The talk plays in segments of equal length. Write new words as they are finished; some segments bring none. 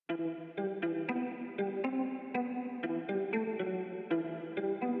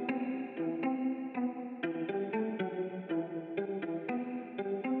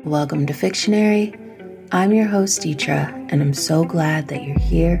Welcome to Fictionary. I'm your host, Deetra, and I'm so glad that you're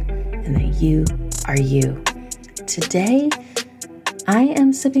here and that you are you. Today, I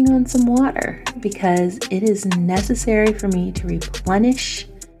am sipping on some water because it is necessary for me to replenish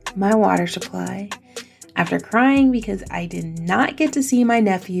my water supply after crying because I did not get to see my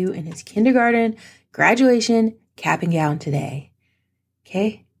nephew in his kindergarten graduation cap and gown today.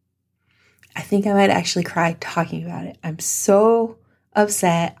 Okay? I think I might actually cry talking about it. I'm so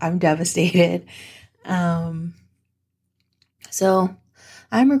upset. I'm devastated. So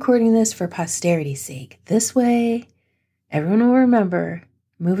I'm recording this for posterity's sake. This way, everyone will remember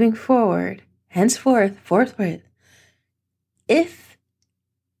moving forward, henceforth, forthwith, if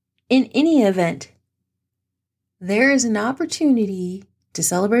in any event there is an opportunity to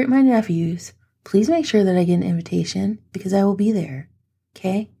celebrate my nephews, please make sure that I get an invitation because I will be there.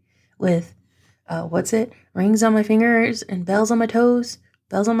 Okay? With rings on my fingers and bells on my toes,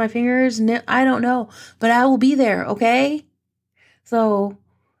 bells on my fingers. I don't know, but I will be there. Okay. So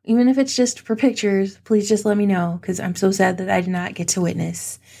even if it's just for pictures, please just let me know. Cause I'm so sad that I did not get to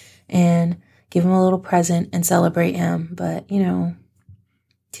witness and give him a little present and celebrate him. But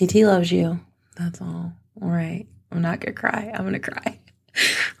TT loves you. That's all. All right. I'm not going to cry. I'm going to cry.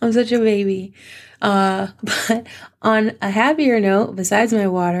 I'm such a baby. But on a happier note, besides my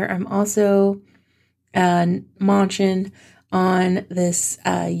water, I'm also munching on this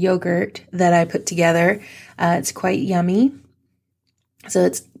yogurt that I put together. It's quite yummy. So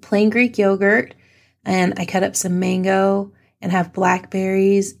it's plain Greek yogurt, and I cut up some mango and have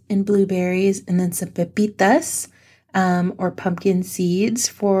blackberries and blueberries and then some pepitas or pumpkin seeds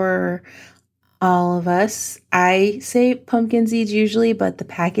for all of us. I say pumpkin seeds usually, but the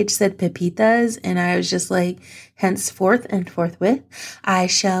package said pepitas, and I was just like, henceforth and forthwith, I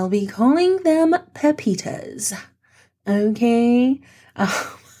shall be calling them pepitas. Okay?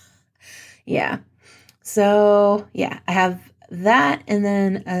 Yeah. So, yeah, I have that, and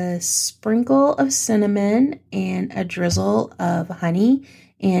then a sprinkle of cinnamon and a drizzle of honey,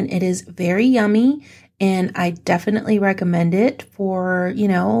 and it is very yummy. And I definitely recommend it for,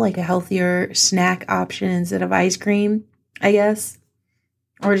 like a healthier snack option instead of ice cream, I guess.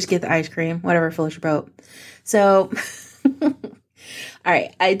 Or just get the ice cream, whatever floats your boat. So, all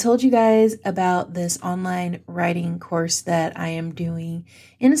right. I told you guys about this online writing course that I am doing.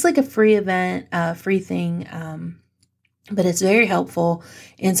 And it's like a free event, free thing, but it's very helpful.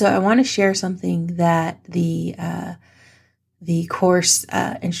 And so I want to share something that the course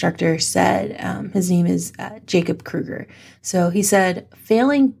instructor said. His name is Jacob Kruger. So he said,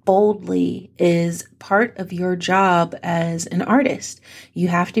 failing boldly is part of your job as an artist. You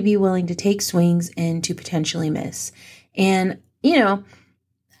have to be willing to take swings and to potentially miss. And,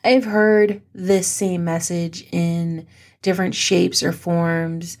 I've heard this same message in different shapes or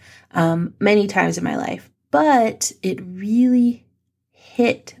forms many times in my life, but it really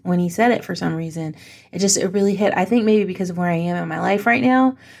hit when he said it for some reason. It really hit. I think maybe because of where I am in my life right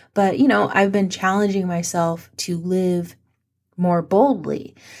now, but I've been challenging myself to live more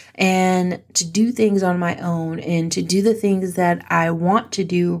boldly and to do things on my own and to do the things that I want to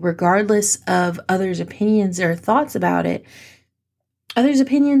do regardless of others' opinions or thoughts about it. Others'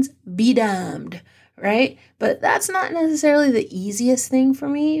 opinions be damned, right? But that's not necessarily the easiest thing for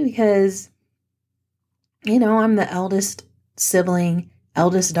me because I'm the eldest sibling,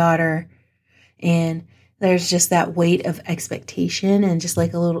 eldest daughter, and there's just that weight of expectation and just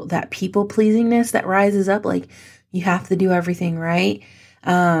like a little, that people pleasingness that rises up. Like you have to do everything right.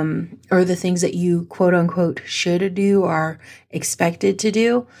 Or the things that you quote unquote should do or expected to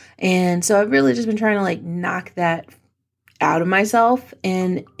do. And so I've really just been trying to like knock that out of myself.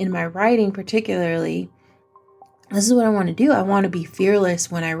 And in my writing particularly, this is what I want to do. I want to be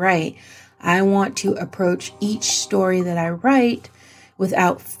fearless when I write. I want to approach each story that I write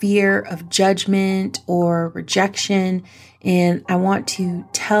without fear of judgment or rejection. And I want to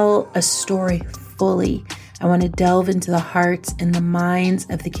tell a story fully. I want to delve into the hearts and the minds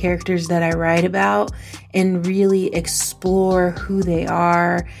of the characters that I write about and really explore who they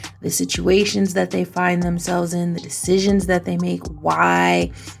are, the situations that they find themselves in, the decisions that they make,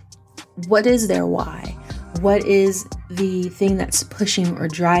 why, what is their why? What is the thing that's pushing or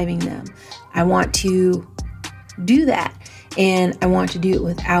driving them? I want to do that, and I want to do it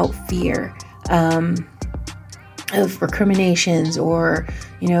without fear of recriminations or,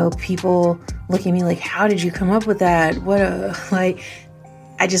 people look at me like, how did you come up with that?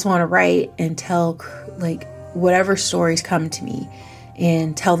 I just want to write and tell like whatever stories come to me.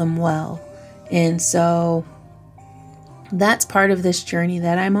 and tell them well. And so that's part of this journey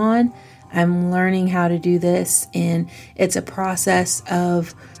that I'm on. I'm learning how to do this, and it's a process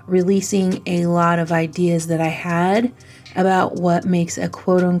of releasing a lot of ideas that I had about what makes a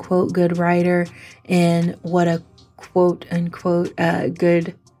quote unquote good writer and what a quote unquote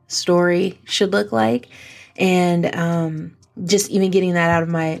good story should look like. And just even getting that out of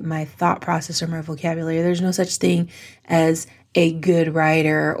my thought process or my vocabulary. There's no such thing as a good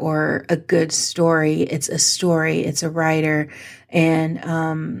writer or a good story. It's a story, it's a writer,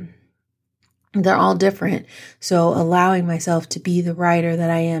 and they're all different. So allowing myself to be the writer that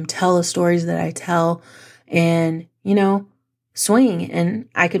I am, tell the stories that I tell, and, swing. And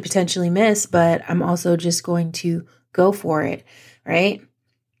I could potentially miss, but I'm also just going to go for it, right?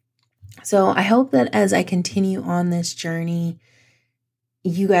 So I hope that as I continue on this journey,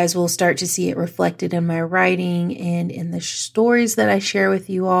 you guys will start to see it reflected in my writing and in the stories that I share with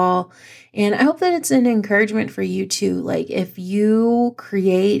you all. And I hope that it's an encouragement for you too. Like if you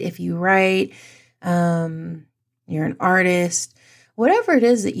create, if you write, you're an artist, whatever it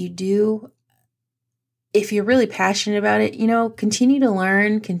is that you do, if you're really passionate about it, continue to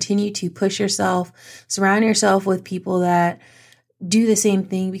learn, continue to push yourself, surround yourself with people that do the same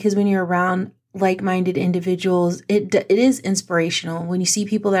thing, because when you're around like-minded individuals, it is inspirational. When you see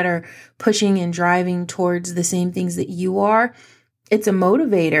people that are pushing and driving towards the same things that you are, it's a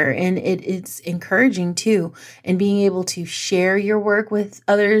motivator, and it's encouraging too. And being able to share your work with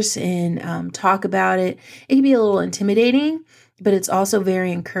others and talk about it, it can be a little intimidating, but it's also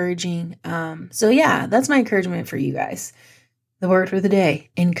very encouraging. So yeah, that's my encouragement for you guys. The word for the day,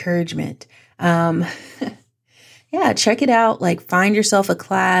 encouragement. Yeah, check it out. Like find yourself a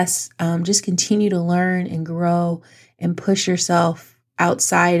class, just continue to learn and grow and push yourself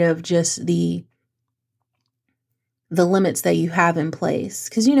outside of just the limits that you have in place.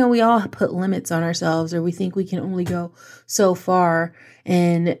 Because, we all put limits on ourselves, or we think we can only go so far,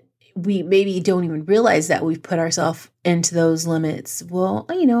 and we maybe don't even realize that we've put ourselves into those limits. Well,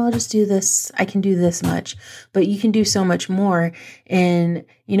 I'll just do this. I can do this much, but you can do so much more. And,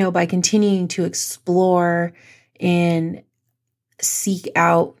 by continuing to explore and seek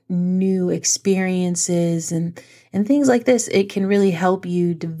out new experiences and things like this, it can really help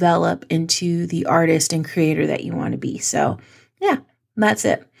you develop into the artist and creator that you want to be. So yeah, that's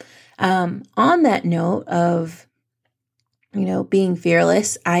it. On that note of, being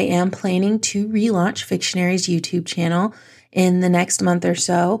fearless, I am planning to relaunch Fictionary's YouTube channel in the next month or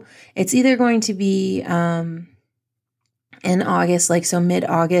so. It's either going to be in August, so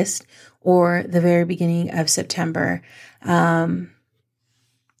mid-August, or the very beginning of September.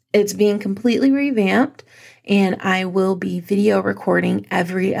 It's being completely revamped, and I will be video recording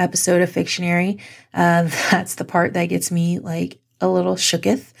every episode of Fictionary. That's the part that gets me a little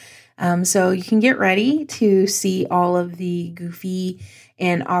shooketh. So you can get ready to see all of the goofy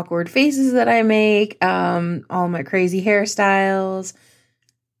and awkward faces that I make, all my crazy hairstyles,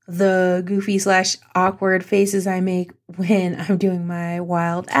 the goofy / awkward faces I make when I'm doing my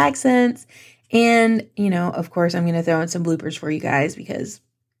wild accents. And, of course, I'm going to throw in some bloopers for you guys because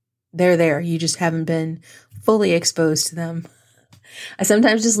they're there. You just haven't been fully exposed to them. I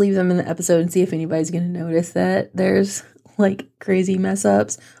sometimes just leave them in the episode and see if anybody's going to notice that there's crazy mess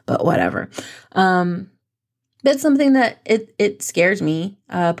ups, but whatever. That's something that it scares me,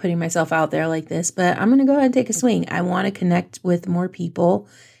 putting myself out there like this, but I'm going to go ahead and take a swing. I want to connect with more people,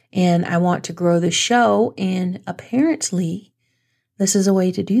 and I want to grow the show. And apparently this is a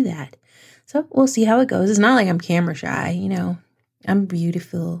way to do that. So we'll see how it goes. It's not like I'm camera shy, I'm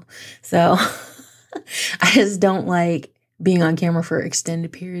beautiful. So I just don't like being on camera for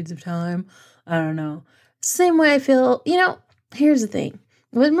extended periods of time. I don't know. Same way I feel, here's the thing.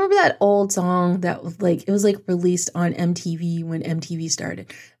 Remember that old song that was it was released on MTV when MTV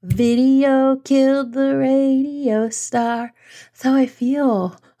started? Video killed the radio star. That's how I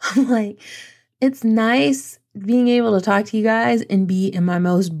feel. I'm it's nice being able to talk to you guys and be in my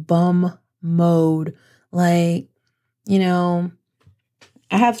most bum mode. I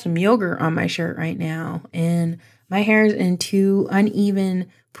have some yogurt on my shirt right now, and my hair's in 2 uneven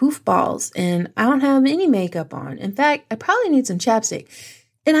poof balls, and I don't have any makeup on. In fact, I probably need some chapstick.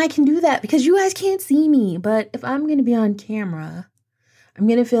 And I can do that because you guys can't see me. But if I'm going to be on camera, I'm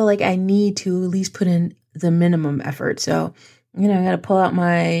going to feel like I need to at least put in the minimum effort. So, I got to pull out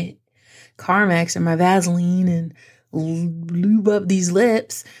my Carmex or my Vaseline and lube up these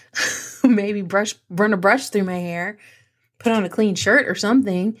lips. Maybe run a brush through my hair, put on a clean shirt or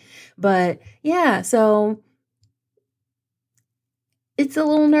something. But yeah, so it's a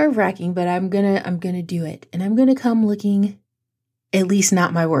little nerve-wracking, but I'm gonna do it. And I'm gonna come looking at least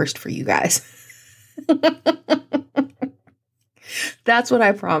not my worst for you guys. That's what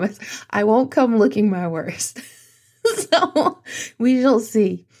I promise. I won't come looking my worst. So we shall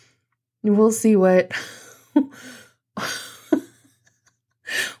see. We'll see what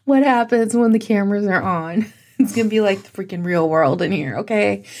happens when the cameras are on. It's going to be like the freaking real world in here,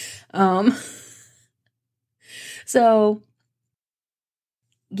 okay? So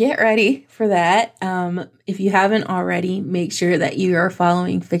get ready for that. If you haven't already, make sure that you are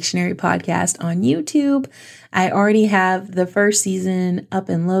following Fictionary Podcast on YouTube. I already have the first season up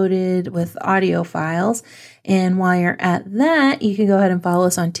and loaded with audio files. And while you're at that, you can go ahead and follow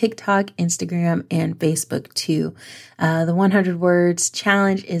us on TikTok, Instagram, and Facebook too. The 100 Words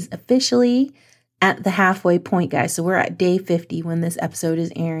Challenge is officially at the halfway point, guys. So we're at day 50 when this episode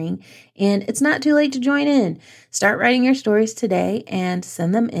is airing, and it's not too late to join in. Start writing your stories today and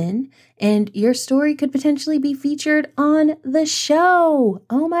send them in, and your story could potentially be featured on the show.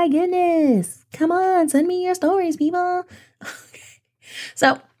 Oh my goodness. Come on, send me your stories, people. Okay.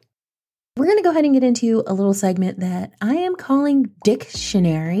 So we're going to go ahead and get into a little segment that I am calling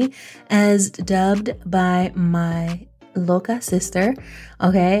Dictionary, as dubbed by my loca sister.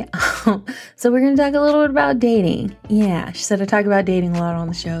 Okay. So we're going to talk a little bit about dating. Yeah. She said I talk about dating a lot on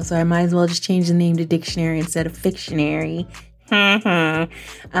the show, so I might as well just change the name to Dictionary instead of Fictionary. But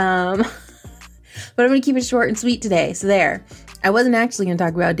I'm going to keep it short and sweet today. So there. I wasn't actually going to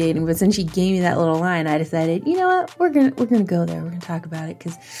talk about dating, but since she gave me that little line, I decided, you know what? We're going to go there. We're going to talk about it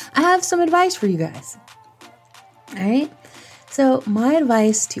because I have some advice for you guys. All right. So my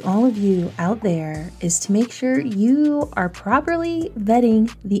advice to all of you out there is to make sure you are properly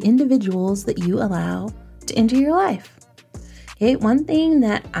vetting the individuals that you allow to enter your life. Okay, one thing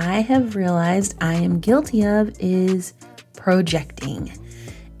that I have realized I am guilty of is projecting.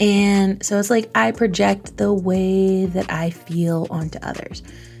 And so it's like I project the way that I feel onto others.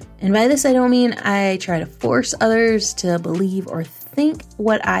 And by this, I don't mean I try to force others to believe or think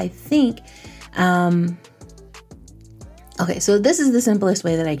what I think. Okay, so this is the simplest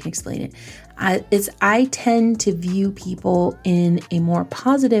way that I can explain it. I tend to view people in a more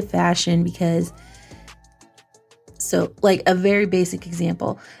positive fashion because, so like a very basic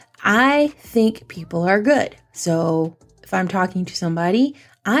example, I think people are good. So if I'm talking to somebody,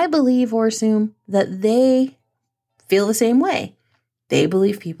 I believe or assume that they feel the same way. They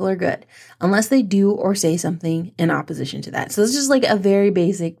believe people are good, unless they do or say something in opposition to that. So it's just like a very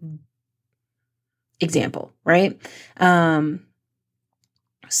basic example, right?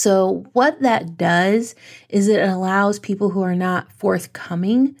 So what that does is it allows people who are not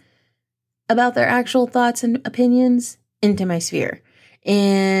forthcoming about their actual thoughts and opinions into my sphere.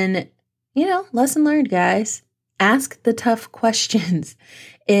 And, lesson learned, guys. Ask the tough questions.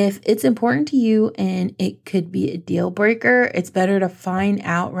 If it's important to you and it could be a deal breaker, it's better to find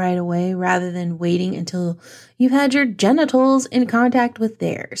out right away rather than waiting until you've had your genitals in contact with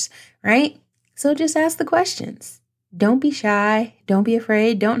theirs, right? So just ask the questions. Don't be shy. Don't be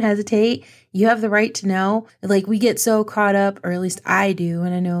afraid. Don't hesitate. You have the right to know. Like, we get so caught up, or at least I do.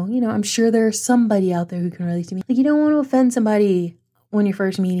 And I know, I'm sure there's somebody out there who can relate to me. Like, you don't want to offend somebody when you're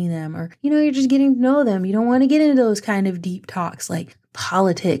first meeting them, or, you're just getting to know them. You don't want to get into those kind of deep talks like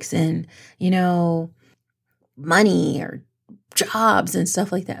politics and, money or jobs and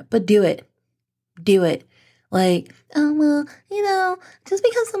stuff like that. But do it. Do it. Like, just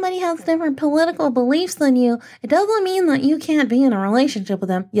because somebody has different political beliefs than you, it doesn't mean that you can't be in a relationship with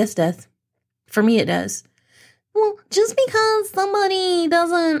them. Yes, it does. For me, it does. Well, just because somebody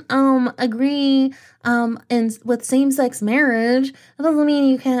doesn't agree with same-sex marriage, that doesn't mean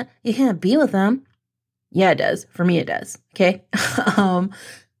you can't be with them. Yeah, it does. For me, it does. Okay.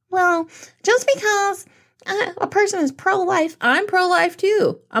 Well, just because a person is pro-life, I'm pro-life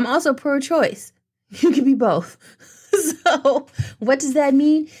too. I'm also pro-choice. You can be both. So what does that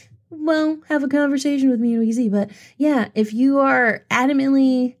mean? Well, have a conversation with me and we can see. But yeah, if you are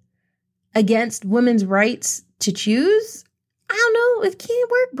adamantly against women's rights to choose, I don't know, it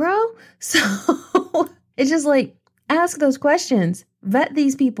can't work, bro. So it's just like, ask those questions. Vet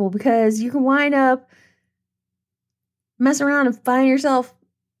these people, because you can wind up mess around and find yourself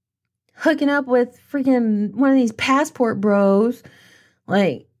hooking up with freaking one of these passport bros.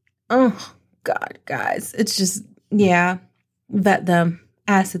 Like, oh God, guys, it's just, yeah, vet them,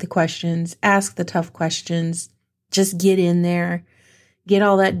 ask the questions, ask the tough questions, just get in there, get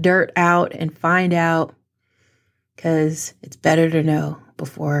all that dirt out and find out, because it's better to know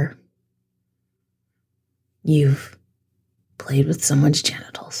before you've played with someone's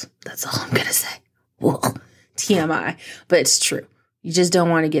genitals. That's all I'm going to say. Well, TMI, but it's true. You just don't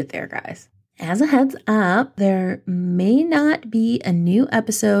want to get there, guys. As a heads up, there may not be a new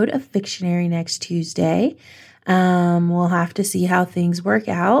episode of Fictionary next Tuesday. We'll have to see how things work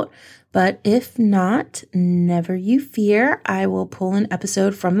out. But if not, never you fear. I will pull an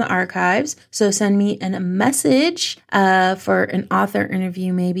episode from the archives. So send me a message for an author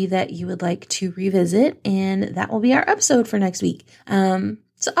interview maybe that you would like to revisit. And that will be our episode for next week.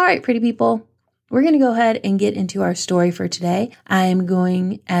 So all right, pretty people. We're going to go ahead and get into our story for today. I'm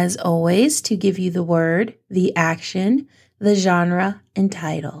going, as always, to give you the word, the action, the genre, and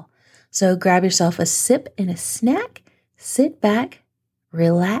title. So grab yourself a sip and a snack, sit back,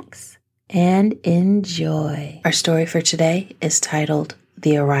 relax, and enjoy. Our story for today is titled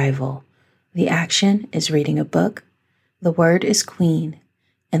The Arrival. The action is reading a book, the word is queen,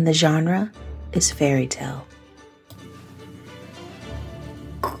 and the genre is fairy tale.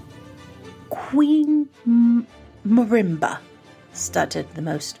 Queen Marimba, stuttered the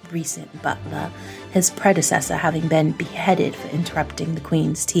most recent butler, his predecessor having been beheaded for interrupting the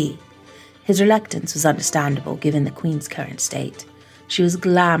Queen's tea. His reluctance was understandable given the Queen's current state. She was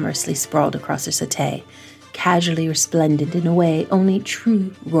glamorously sprawled across her settee, casually resplendent in a way only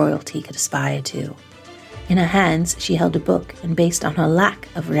true royalty could aspire to. In her hands she held a book, and based on her lack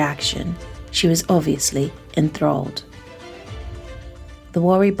of reaction, she was obviously enthralled. The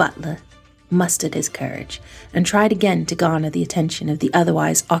wary butler mustered his courage and tried again to garner the attention of the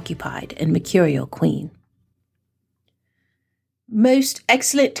otherwise occupied and mercurial Queen. "Most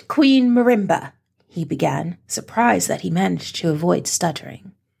excellent Queen Marimba," he began, surprised that he managed to avoid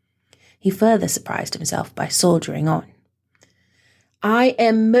stuttering. He further surprised himself by soldiering on. "I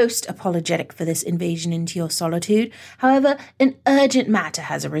am most apologetic for this invasion into your solitude. However, an urgent matter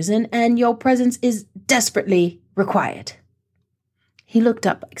has arisen, and your presence is desperately required." He looked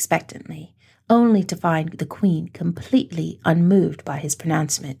up expectantly, only to find the Queen completely unmoved by his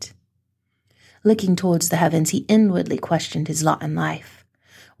pronouncement. Looking towards the heavens, he inwardly questioned his lot in life.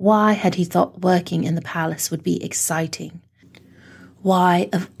 Why had he thought working in the palace would be exciting? Why,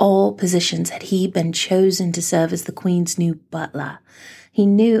 of all positions, had he been chosen to serve as the Queen's new butler? He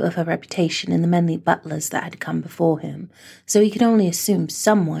knew of her reputation and the many butlers that had come before him, so he could only assume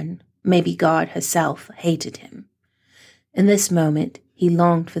someone, maybe God herself, hated him. In this moment, he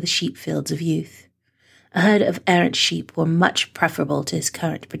longed for the sheep fields of youth. A herd of errant sheep were much preferable to his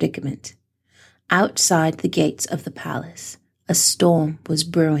current predicament. Outside the gates of the palace, a storm was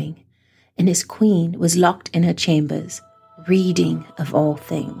brewing, and his queen was locked in her chambers, reading of all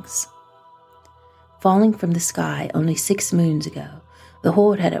things. Falling from the sky only 6 moons ago, the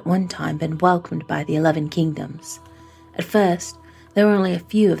horde had at one time been welcomed by the 11 kingdoms. At first, there were only a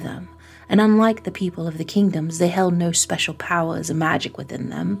few of them, and unlike the people of the kingdoms, they held no special powers or magic within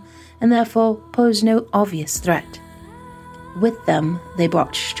them, and therefore posed no obvious threat. With them, they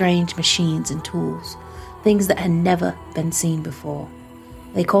brought strange machines and tools, things that had never been seen before.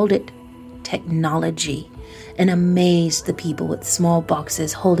 They called it technology, and amazed the people with small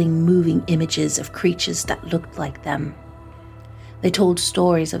boxes holding moving images of creatures that looked like them. They told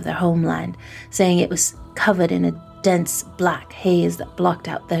stories of their homeland, saying it was covered in a dense black haze that blocked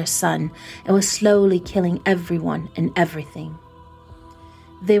out their sun and was slowly killing everyone and everything.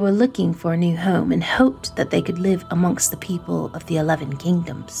 They were looking for a new home and hoped that they could live amongst the people of the 11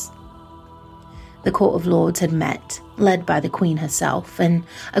 kingdoms. The Court of Lords had met, led by the Queen herself, and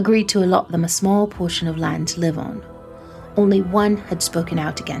agreed to allot them a small portion of land to live on. Only one had spoken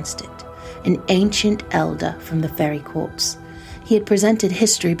out against it, an ancient elder from the fairy courts. He had presented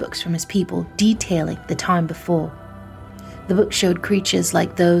history books from his people detailing the time before. The book showed creatures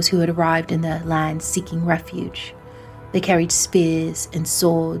like those who had arrived in their land seeking refuge. They carried spears and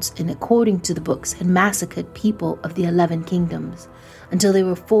swords and, according to the books, had massacred people of the 11 kingdoms until they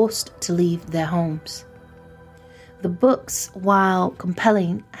were forced to leave their homes. The books, while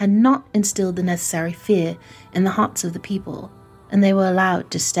compelling, had not instilled the necessary fear in the hearts of the people, and they were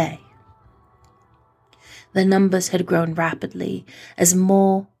allowed to stay. Their numbers had grown rapidly as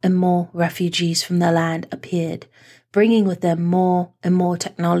more and more refugees from their land appeared, bringing with them more and more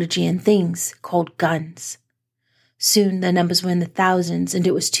technology and things called guns. Soon their numbers were in the thousands, and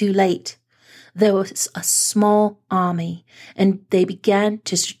it was too late. There was a small army, and they began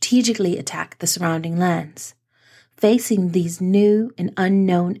to strategically attack the surrounding lands. Facing these new and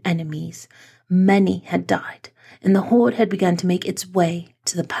unknown enemies, many had died, and the horde had begun to make its way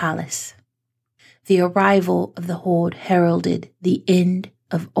to the palace. The arrival of the horde heralded the end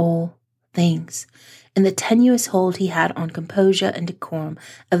of all things, and the tenuous hold he had on composure and decorum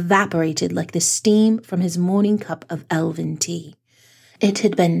evaporated like the steam from his morning cup of elven tea. It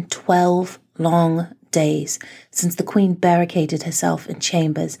had been 12 long days since the queen barricaded herself in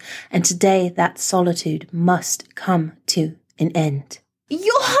chambers, and today that solitude must come to an end.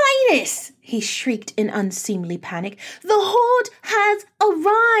 Your Highness! He shrieked in unseemly panic. The horde has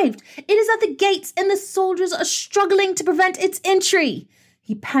arrived! It is at the gates and the soldiers are struggling to prevent its entry!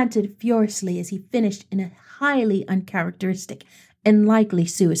 He panted furiously as he finished in a highly uncharacteristic and likely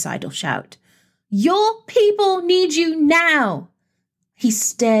suicidal shout. Your people need you now! He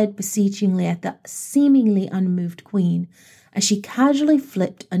stared beseechingly at the seemingly unmoved queen as she casually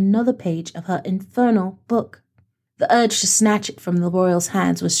flipped another page of her infernal book. The urge to snatch it from the royal's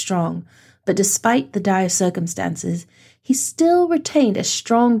hands was strong, but despite the dire circumstances, he still retained a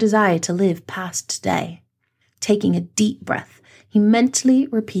strong desire to live past today. Taking a deep breath, he mentally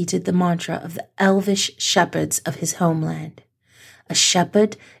repeated the mantra of the elvish shepherds of his homeland. A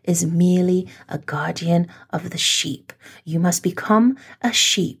shepherd is merely a guardian of the sheep. You must become a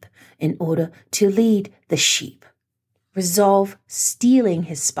sheep in order to lead the sheep. Resolve steeling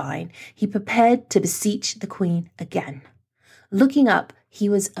his spine, he prepared to beseech the queen again. Looking up, he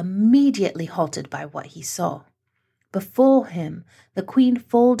was immediately halted by what he saw. Before him, the queen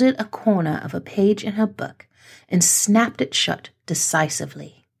folded a corner of a page in her book and snapped it shut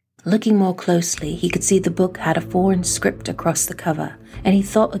decisively. Looking more closely, he could see the book had a foreign script across the cover, and he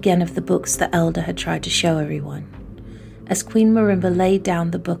thought again of the books the elder had tried to show everyone. As Queen Marimba laid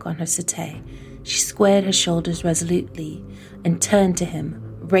down the book on her settee, she squared her shoulders resolutely and turned to him,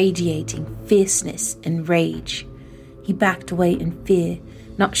 radiating fierceness and rage. He backed away in fear,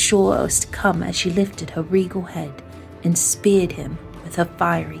 not sure what was to come as she lifted her regal head and speared him with her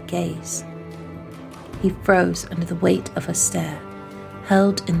fiery gaze. He froze under the weight of her stare,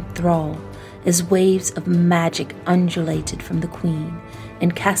 held in thrall as waves of magic undulated from the queen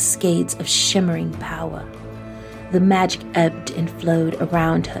and cascades of shimmering power. The magic ebbed and flowed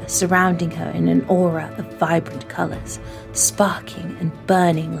around her, surrounding her in an aura of vibrant colors, sparking and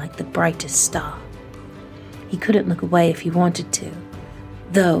burning like the brightest star. He couldn't look away if he wanted to,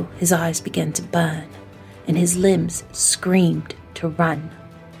 though his eyes began to burn and his limbs screamed to run.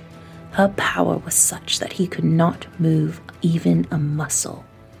 Her power was such that he could not move even a muscle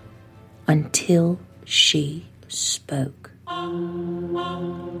until she spoke.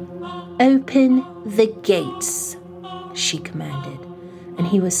 Open the gates, she commanded, and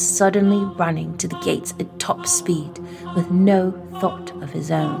he was suddenly running to the gates at top speed with no thought of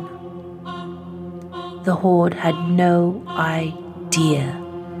his own. The horde had no idea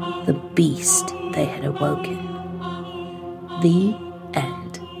the beast they had awoken. The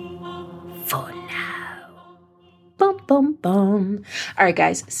end. For now. Bum, bum, bum. All right,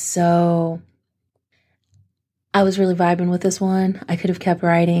 guys. So I was really vibing with this one. I could have kept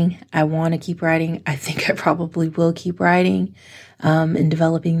writing. I want to keep writing. I think I probably will keep writing and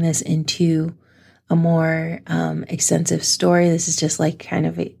developing this into a more extensive story. This is just like kind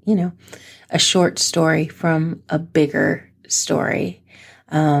of a short story from a bigger story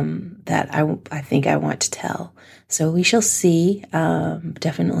that I think I want to tell. So we shall see.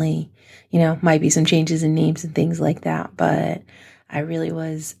 Definitely, might be some changes in names and things like that, but I really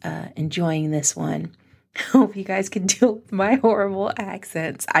was enjoying this one. Hope you guys can deal with my horrible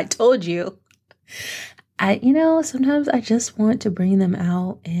accents. I told you. Sometimes I just want to bring them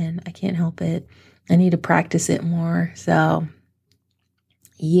out and I can't help it. I need to practice it more. So,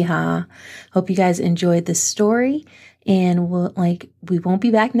 yeah. Hope you guys enjoyed this story. And we won't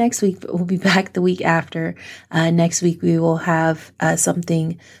be back next week, but we'll be back the week after. Next week, we will have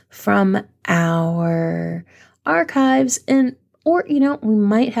something from our archives or we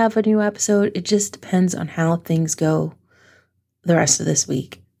might have a new episode. It just depends on how things go the rest of this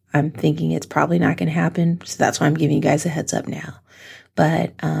week. I'm thinking it's probably not going to happen. So that's why I'm giving you guys a heads up now.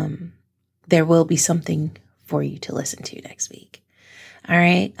 But there will be something for you to listen to next week. All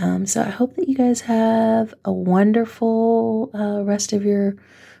right. So I hope that you guys have a wonderful rest of your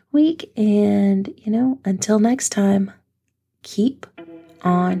week. And, until next time, keep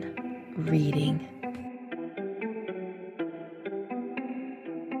on reading.